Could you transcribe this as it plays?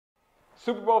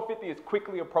Super Bowl 50 is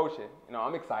quickly approaching.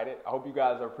 I'm excited. I hope you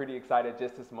guys are pretty excited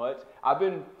just as much. I've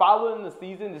been following the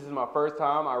season. This is my first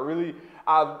time.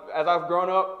 As I've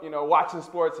grown up, watching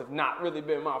sports have not really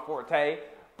been my forte.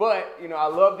 But, I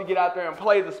love to get out there and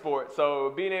play the sport.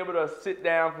 So being able to sit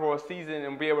down for a season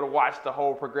and be able to watch the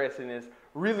whole progression is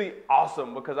really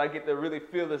awesome because I get to really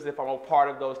feel as if I'm a part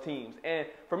of those teams. And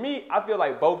for me, I feel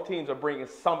like both teams are bringing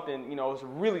something, it's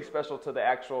really special to the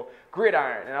actual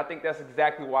gridiron. And I think that's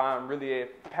exactly why I'm really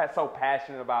so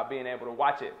passionate about being able to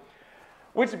watch it.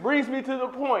 Which brings me to the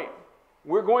point.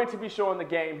 We're going to be showing the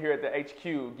game here at the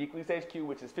HQ, Geekly's HQ,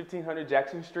 which is 1500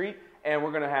 Jackson Street. And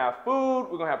we're going to have food,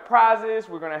 we're going to have prizes,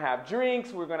 we're going to have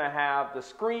drinks, we're going to have the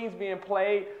screens being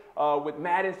played with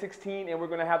Madden 16, and we're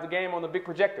going to have the game on the big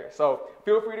projector. So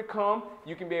feel free to come.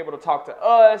 You can be able to talk to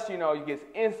us. You get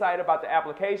insight about the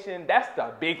application. That's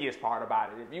the biggest part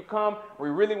about it. If you come, we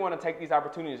really want to take these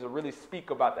opportunities to really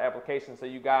speak about the application so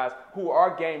you guys who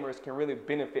are gamers can really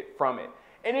benefit from it.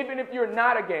 And even if you're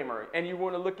not a gamer and you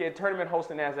want to look at tournament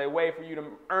hosting as a way for you to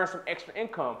earn some extra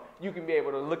income, you can be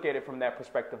able to look at it from that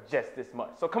perspective just this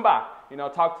much. So come by,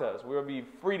 talk to us. We'll be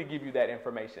free to give you that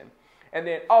information. And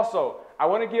then also, I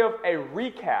want to give a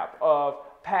recap of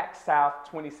PAX South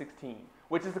 2016,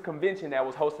 which is a convention that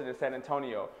was hosted in San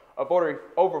Antonio of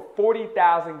over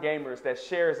 40,000 gamers that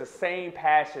shares the same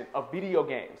passion of video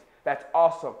games. That's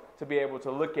awesome to be able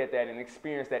to look at that and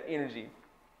experience that energy.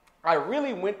 I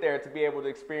really went there to be able to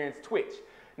experience Twitch.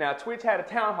 Now, Twitch had a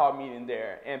town hall meeting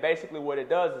there, and basically what it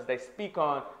does is they speak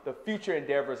on the future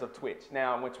endeavors of Twitch.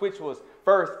 Now, when Twitch was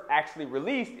first actually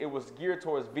released, it was geared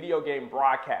towards video game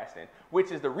broadcasting,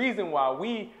 which is the reason why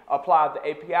we applied the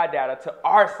API data to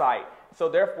our site. So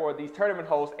therefore, these tournament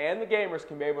hosts and the gamers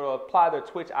can be able to apply their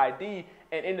Twitch ID,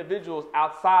 and individuals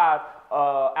outside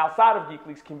of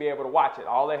Geekly's can be able to watch it.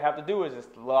 All they have to do is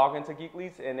just log into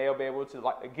Geekly's, and they'll be able to,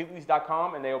 like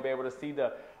geekly's.com, and they'll be able to see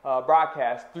the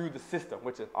broadcast through the system,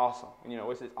 which is awesome.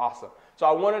 Which is awesome. So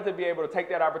I wanted to be able to take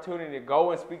that opportunity to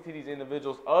go and speak to these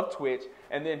individuals of Twitch,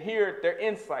 and then hear their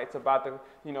insights about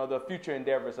the future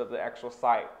endeavors of the actual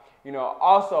site.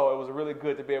 Also, it was really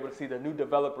good to be able to see the new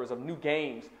developers of new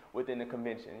games within the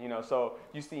convention. So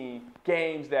you see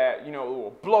games that,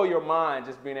 will blow your mind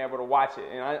just being able to watch it.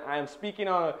 And I am speaking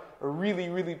on a really,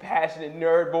 really passionate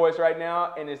nerd voice right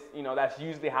now. And it's, that's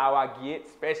usually how I get,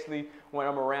 especially when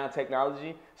I'm around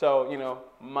technology. So,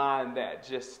 mind that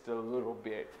just a little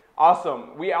bit.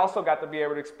 Awesome. We also got to be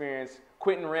able to experience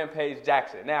Quentin Rampage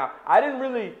Jackson. Now, I didn't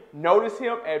really notice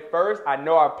him at first. I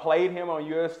know I played him on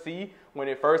UFC when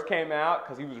it first came out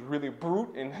because he was really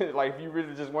brute, and like if you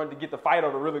really just wanted to get the fight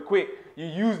over really quick, you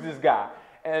use this guy.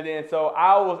 And then so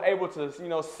I was able to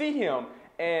see him,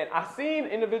 and I seen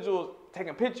individuals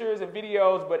taking pictures and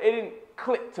videos, but it didn't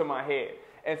click to my head.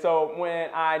 And so when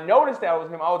I noticed that was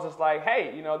him, I was just like,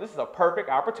 hey, this is a perfect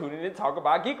opportunity to talk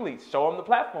about Geekly, show him the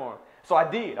platform. So I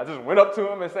did. I just went up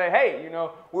to him and said, hey,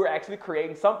 we're actually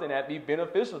creating something that'd be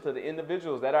beneficial to the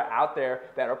individuals that are out there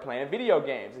that are playing video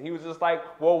games. And he was just like,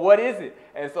 well, what is it?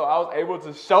 And so I was able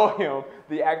to show him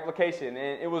the application.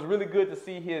 And it was really good to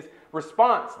see his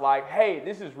response, like, hey,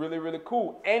 this is really, really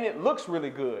cool. And it looks really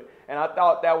good. And I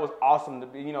thought that was awesome to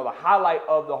be, the highlight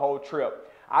of the whole trip.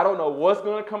 I don't know what's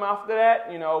going to come after that.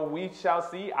 We shall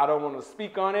see. I don't want to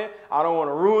speak on it. I don't want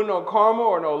to ruin no karma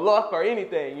or no luck or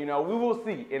anything. We will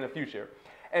see in the future.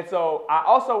 And so I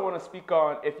also want to speak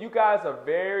on, if you guys are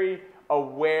very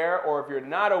aware or if you're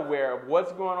not aware of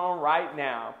what's going on right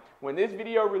now, when this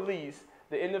video released,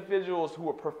 the individuals who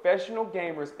are professional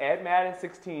gamers at Madden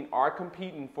 16 are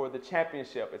competing for the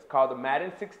championship. It's called the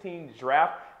Madden 16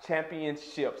 Draft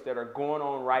Championships that are going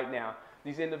on right now.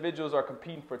 These individuals are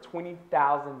competing for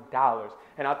 $20,000,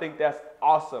 and I think that's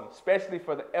awesome, especially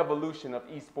for the evolution of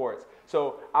esports.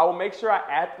 So I will make sure I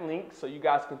add the link so you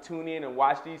guys can tune in and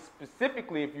watch these,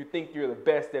 specifically if you think you're the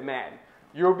best at Madden.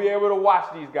 You'll be able to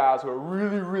watch these guys who are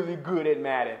really, really good at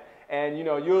Madden, and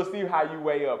you'll see how you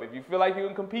weigh up. If you feel like you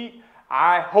can compete,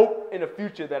 I hope in the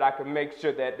future that I can make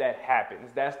sure that that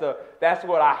happens. That's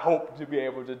what I hope to be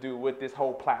able to do with this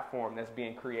whole platform that's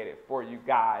being created for you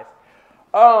guys.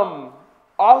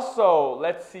 Also,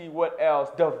 let's see what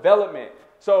else. Development.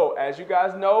 So, as you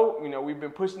guys know, we've been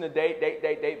pushing the date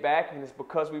back, and it's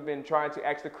because we've been trying to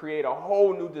actually create a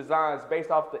whole new designs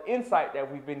based off the insight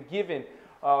that we've been given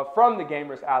from the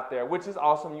gamers out there, which is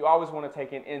awesome. You always want to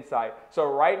take in insight. So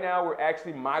right now, we're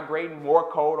actually migrating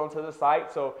more code onto the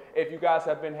site. So if you guys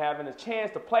have been having a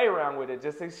chance to play around with it,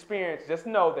 just experience, just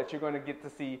know that you're going to get to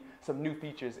see some new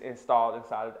features installed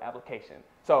inside of the application.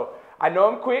 So I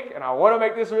know I'm quick, and I want to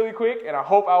make this really quick, and I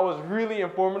hope I was really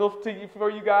informative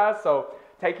for you guys. So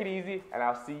take it easy, and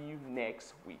I'll see you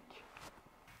next week.